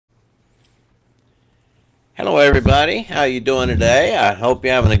Hello everybody, how you doing today? I hope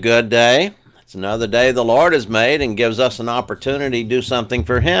you're having a good day. It's another day the Lord has made and gives us an opportunity to do something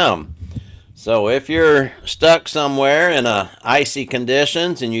for Him. So if you're stuck somewhere in icy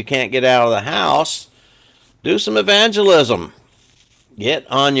conditions and you can't get out of the house, do some evangelism. Get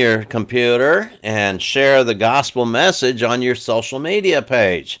on your computer and share the gospel message on your social media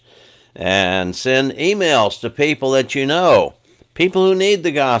page and send emails to people that you know, people who need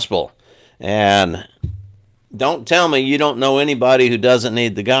the gospel. And don't tell me you don't know anybody who doesn't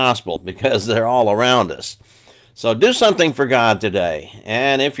need the gospel, because they're all around us. So do something for God today.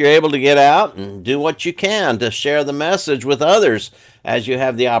 And if you're able to get out and do what you can to share the message with others as you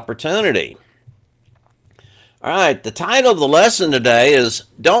have the opportunity. All right, the title of the lesson today is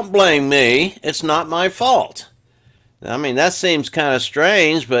Don't Blame Me, It's Not My Fault. I mean, that seems kind of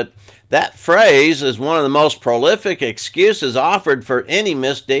strange, but that phrase is one of the most prolific excuses offered for any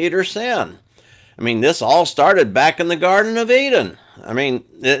misdeed or sin. I mean, this all started back in the Garden of Eden. I mean,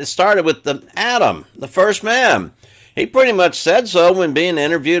 it started with Adam, the first man. He pretty much said so when being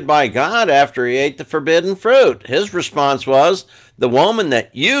interviewed by God after he ate the forbidden fruit. His response was, "The woman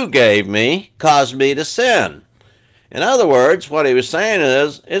that you gave me caused me to sin." In other words, what he was saying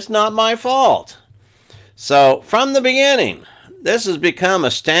is, it's not my fault. So, from the beginning, this has become a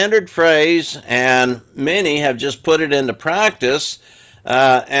standard phrase, and many have just put it into practice.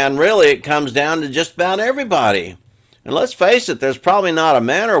 And really, it comes down to just about everybody. And let's face it, there's probably not a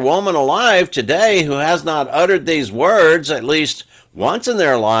man or woman alive today who has not uttered these words at least once in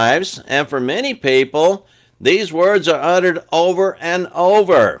their lives. And for many people, these words are uttered over and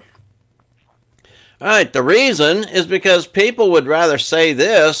over. All right, the reason is because people would rather say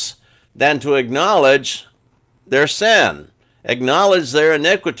this than to acknowledge their sin, acknowledge their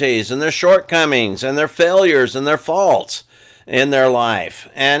iniquities and their shortcomings and their failures and their faults in their life.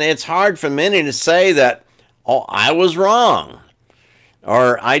 And it's hard for many to say that, oh, I was wrong,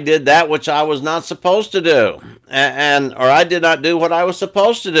 or I did that which I was not supposed to do, or I did not do what I was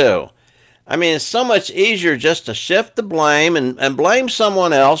supposed to do. I mean, it's so much easier just to shift the blame and blame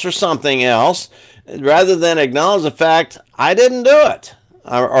someone else or something else rather than acknowledge the fact I didn't do it,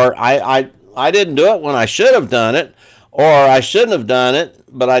 or I didn't do it when I should have done it, or I shouldn't have done it,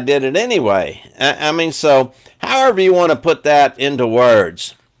 but I did it anyway. I mean, so however you want to put that into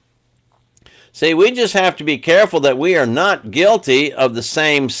words. See, we just have to be careful that we are not guilty of the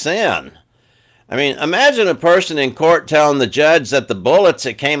same sin. I mean, imagine a person in court telling the judge that the bullets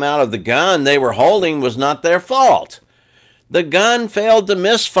that came out of the gun they were holding was not their fault. The gun failed to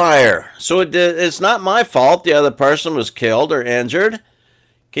misfire, so it's not my fault the other person was killed or injured.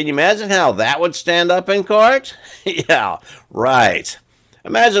 Can you imagine how that would stand up in court? Yeah, right.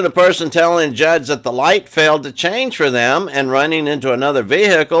 Imagine a person telling a judge that the light failed to change for them and running into another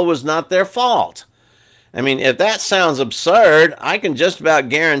vehicle was not their fault. I mean, if that sounds absurd, I can just about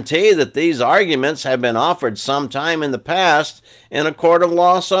guarantee that these arguments have been offered sometime in the past in a court of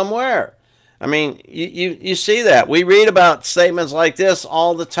law somewhere. I mean, you see that. We read about statements like this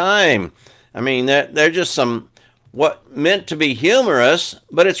all the time. I mean, they're just what meant to be humorous,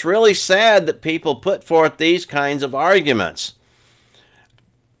 but it's really sad that people put forth these kinds of arguments.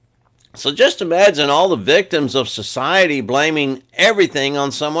 So just imagine all the victims of society blaming everything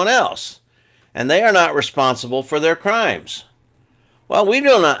on someone else, and they are not responsible for their crimes. Well, we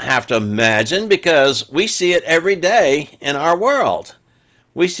do not have to imagine, because we see it every day in our world.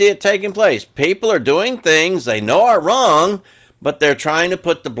 We see it taking place. People are doing things they know are wrong, but they're trying to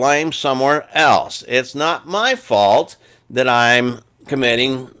put the blame somewhere else. It's not my fault that I'm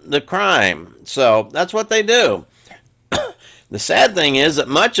committing the crime. So that's what they do. The sad thing is that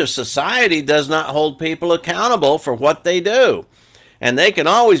much of society does not hold people accountable for what they do. And they can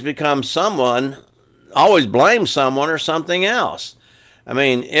always blame someone or something else. I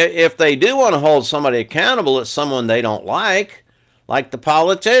mean, if they do want to hold somebody accountable, it's someone they don't like the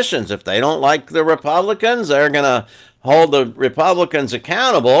politicians. If they don't like the Republicans, they're going to hold the Republicans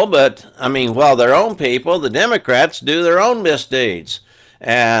accountable. But, I mean, while their own people, the Democrats, do their own misdeeds.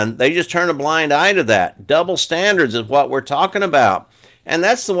 And they just turn a blind eye to that. Double standards is what we're talking about. And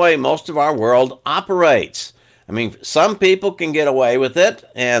that's the way most of our world operates. I mean, some people can get away with it,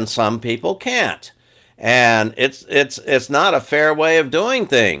 and some people can't. And it's not a fair way of doing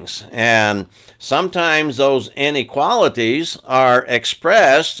things. And sometimes those inequalities are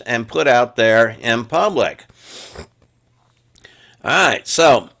expressed and put out there in public. All right,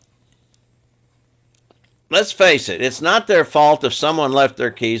 so let's face it, it's not their fault if someone left their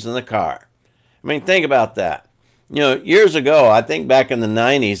keys in the car. I mean, think about that. You know, years ago, I think back in the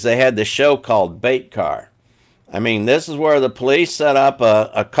 90s, they had this show called Bait Car. I mean, this is where the police set up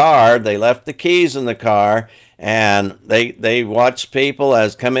a car. They left the keys in the car, and they watched people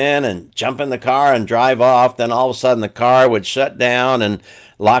as come in and jump in the car and drive off. Then all of a sudden the car would shut down and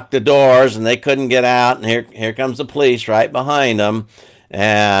lock the doors, and they couldn't get out. And here comes the police right behind them,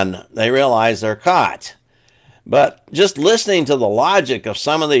 and they realize they're caught. But just listening to the logic of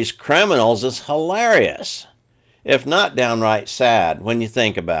some of these criminals is hilarious, if not downright sad when you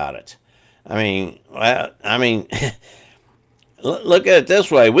think about it. I mean, look at it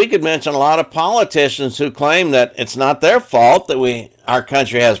this way. We could mention a lot of politicians who claim that it's not their fault that our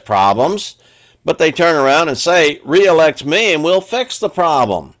country has problems, but they turn around and say, "Re-elect me and we'll fix the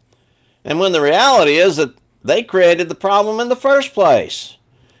problem." And when the reality is that they created the problem in the first place.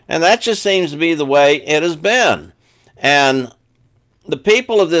 And that just seems to be the way it has been. And the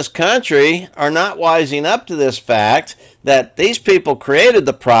people of this country are not wising up to this fact that these people created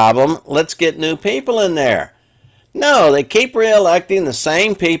the problem. Let's get new people in there. No, they keep re-electing the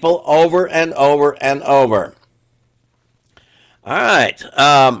same people over and over and over. All right.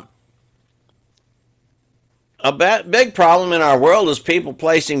 A big problem in our world is people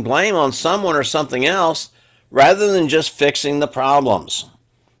placing blame on someone or something else rather than just fixing the problems.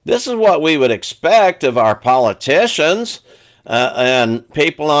 This is what we would expect of our politicians and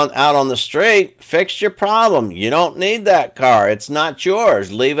people out on the street. Fix your problem. You don't need that car. It's not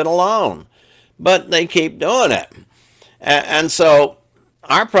yours. Leave it alone. But they keep doing it. And so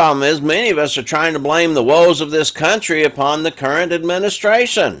our problem is many of us are trying to blame the woes of this country upon the current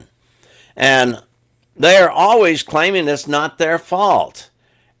administration. And they are always claiming it's not their fault.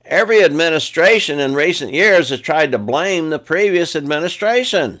 Every administration in recent years has tried to blame the previous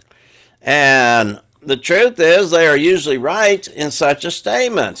administration. And the truth is they are usually right in such a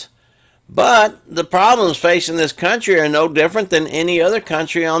statement. But the problems facing this country are no different than any other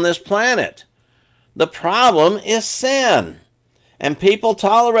country on this planet. The problem is sin, and people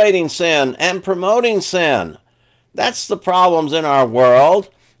tolerating sin and promoting sin. That's the problems in our world.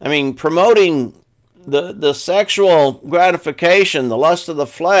 I mean, promoting the sexual gratification, the lust of the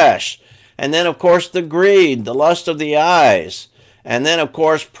flesh, and then, of course, the greed, the lust of the eyes, and then, of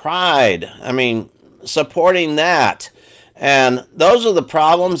course, pride. I mean, supporting that. And those are the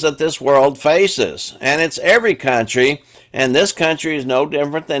problems that this world faces. And it's every country, and this country is no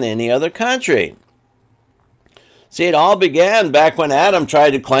different than any other country. See, it all began back when Adam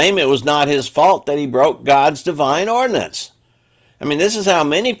tried to claim it was not his fault that he broke God's divine ordinance. I mean, this is how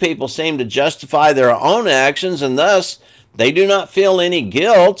many people seem to justify their own actions, and thus they do not feel any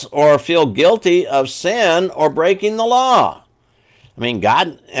guilt or feel guilty of sin or breaking the law.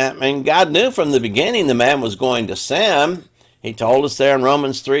 God knew from the beginning the man was going to sin. He told us there in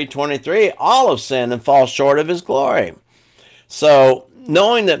Romans 3:23, all have sinned and fall short of his glory. So,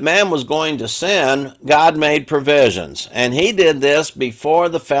 knowing that man was going to sin, God made provisions. And he did this before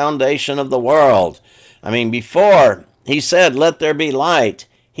the foundation of the world. Before he said, "Let there be light,"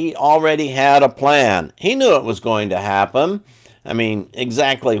 he already had a plan. He knew it was going to happen.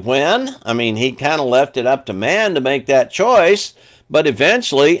 Exactly when? He kind of left it up to man to make that choice. But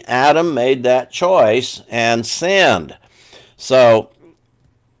eventually, Adam made that choice and sinned. So,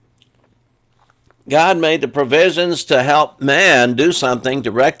 God made the provisions to help man do something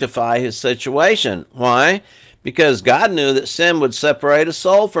to rectify his situation. Why? Because God knew that sin would separate a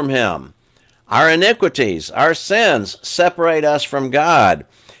soul from him. Our iniquities, our sins, separate us from God.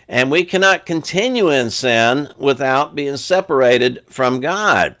 And we cannot continue in sin without being separated from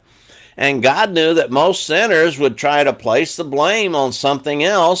God. And God knew that most sinners would try to place the blame on something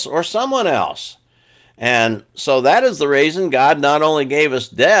else or someone else. And so that is the reason God not only gave us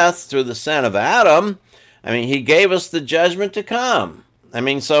death through the sin of Adam, he gave us the judgment to come.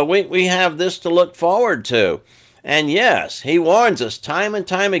 So we have this to look forward to. And yes, he warns us time and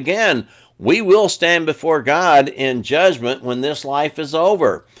time again, we will stand before God in judgment when this life is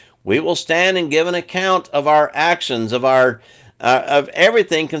over. We will stand and give an account of our actions, of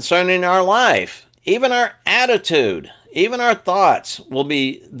everything concerning our life. Even our attitude, even our thoughts will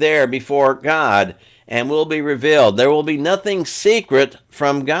be there before God and will be revealed. There will be nothing secret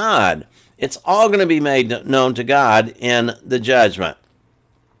from God. It's all going to be made known to God in the judgment.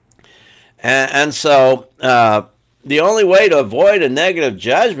 And so the only way to avoid a negative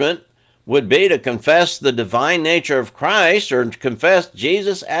judgment would be to confess the divine nature of Christ, or to confess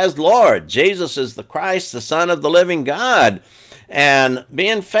Jesus as Lord. Jesus is the Christ, the Son of the living God, and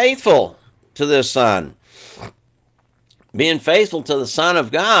being faithful to this Son. Being faithful to the Son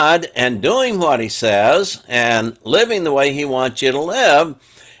of God and doing what he says and living the way he wants you to live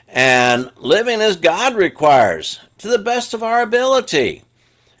and living as God requires to the best of our ability.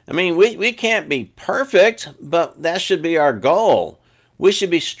 I mean, we can't be perfect, but that should be our goal. We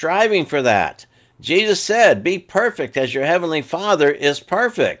should be striving for that. Jesus said, be perfect as your heavenly Father is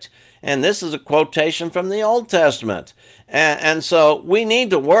perfect. And this is a quotation from the Old Testament. And so we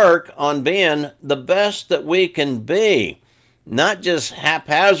need to work on being the best that we can be, not just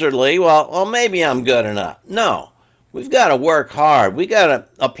haphazardly, well, maybe I'm good enough. No, we've got to work hard. We've got to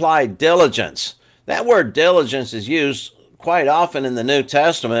apply diligence. That word diligence is used quite often in the New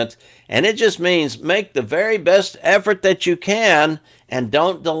Testament, and it just means make the very best effort that you can and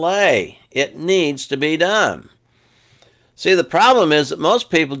don't delay. It needs to be done. See, the problem is that most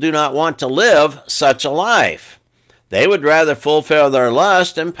people do not want to live such a life. They would rather fulfill their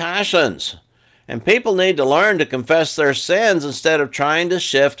lust and passions. And people need to learn to confess their sins instead of trying to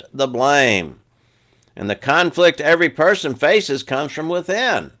shift the blame. And the conflict every person faces comes from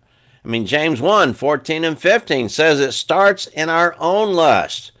within. I mean, James 1:14 and 15 says it starts in our own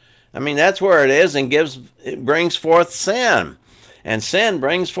lust. I mean, that's where it is, and it brings forth sin. And sin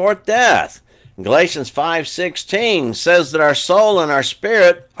brings forth death. Galatians 5:16 says that our soul and our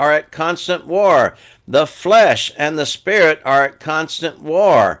spirit are at constant war. The flesh and the spirit are at constant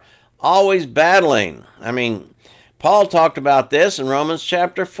war, always battling. I mean, Paul talked about this in Romans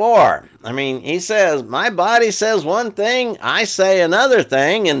chapter 4. I mean, he says, my body says one thing, I say another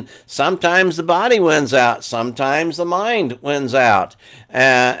thing, and sometimes the body wins out, sometimes the mind wins out.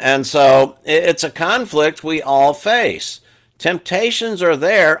 And so it's a conflict we all face. Temptations are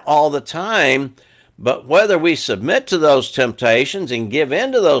there all the time, but whether we submit to those temptations and give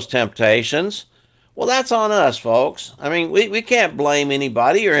in to those temptations, well, that's on us, folks. I mean, we can't blame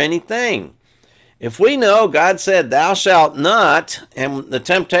anybody or anything. If we know God said, thou shalt not, and the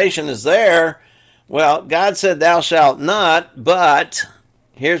temptation is there, well, God said, thou shalt not, but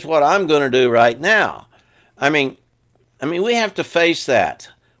here's what I'm going to do right now. I mean, we have to face that.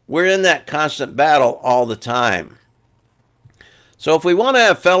 We're in that constant battle all the time. So if we want to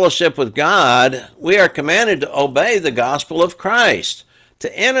have fellowship with God, we are commanded to obey the gospel of Christ,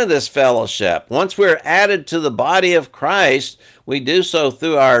 to enter this fellowship. Once we're added to the body of Christ, we do so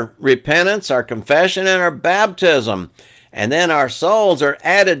through our repentance, our confession, and our baptism. And then our souls are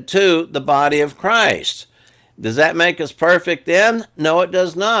added to the body of Christ. Does that make us perfect then? No, it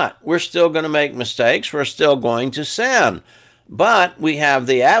does not. We're still going to make mistakes. We're still going to sin. But we have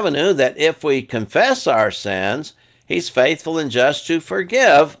the avenue that if we confess our sins, He's faithful and just to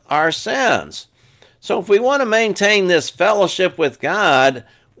forgive our sins. So if we want to maintain this fellowship with God,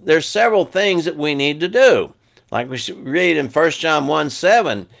 there's several things that we need to do. Like we read in 1 John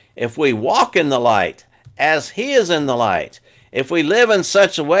 1:7, if we walk in the light as He is in the light, if we live in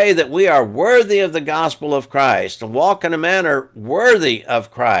such a way that we are worthy of the gospel of Christ, and walk in a manner worthy of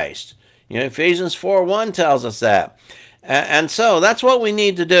Christ. You know, Ephesians 4:1 tells us that. And so that's what we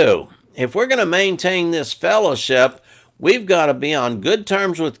need to do. If we're going to maintain this fellowship, we've got to be on good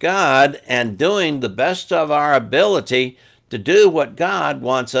terms with God and doing the best of our ability to do what God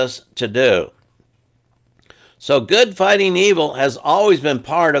wants us to do. So good fighting evil has always been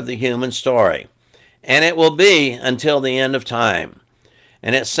part of the human story, and it will be until the end of time.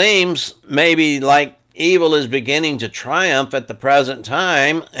 And it seems maybe like evil is beginning to triumph at the present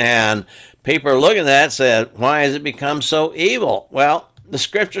time, and people are looking at that and say, why has it become so evil? Well, the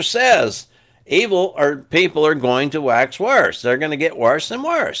scripture says evil or people are going to wax worse. They're going to get worse and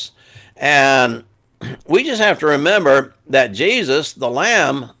worse. And we just have to remember that Jesus, the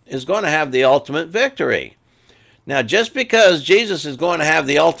Lamb, is going to have the ultimate victory. Now, just because Jesus is going to have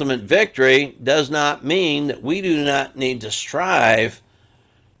the ultimate victory does not mean that we do not need to strive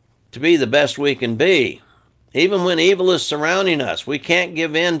to be the best we can be. Even when evil is surrounding us, we can't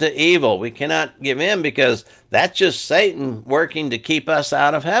give in to evil. We cannot give in because that's just Satan working to keep us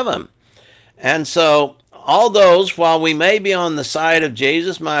out of heaven. And so all those, while we may be on the side of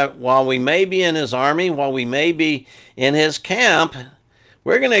Jesus, while we may be in His army, while we may be in His camp,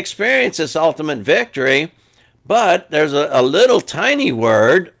 we're going to experience this ultimate victory. But there's a little tiny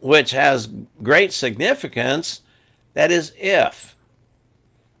word which has great significance, that is if.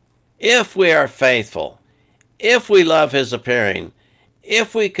 If we are faithful, if we love His appearing,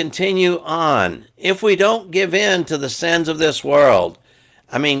 if we continue on, if we don't give in to the sins of this world,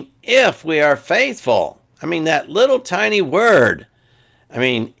 I mean, if we are faithful, I mean, that little tiny word, I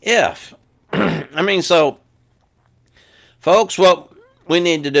mean, if. I mean, so, folks, what we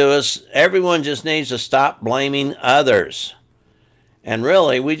need to do is everyone just needs to stop blaming others. And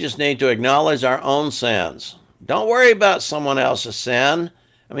really, we just need to acknowledge our own sins. Don't worry about someone else's sin.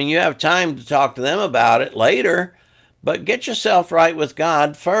 I mean, you have time to talk to them about it later, but get yourself right with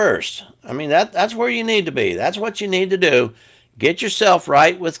God first. I mean, that's where you need to be. That's what you need to do. Get yourself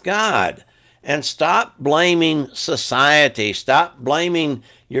right with God. And stop blaming society. Stop blaming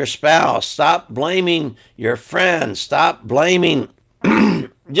your spouse. Stop blaming your friends. Stop blaming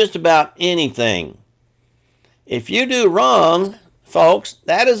just about anything. If you do wrong, folks,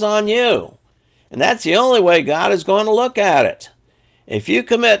 that is on you. And that's the only way God is going to look at it. If you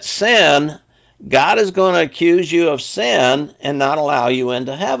commit sin, God is going to accuse you of sin and not allow you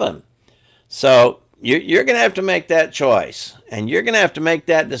into heaven. So you're going to have to make that choice. And you're going to have to make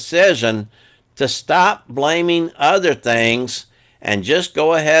that decision to stop blaming other things and just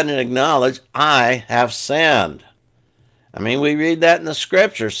go ahead and acknowledge, I have sinned. I mean, we read that in the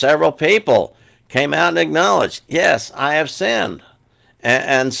scripture. Several people came out and acknowledged, yes, I have sinned.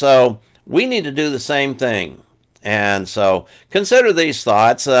 And so we need to do the same thing. And so consider these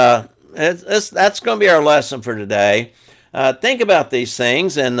thoughts. That's going to be our lesson for today. Think about these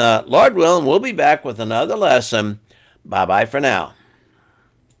things, and Lord willing, we'll be back with another lesson. Bye-bye for now.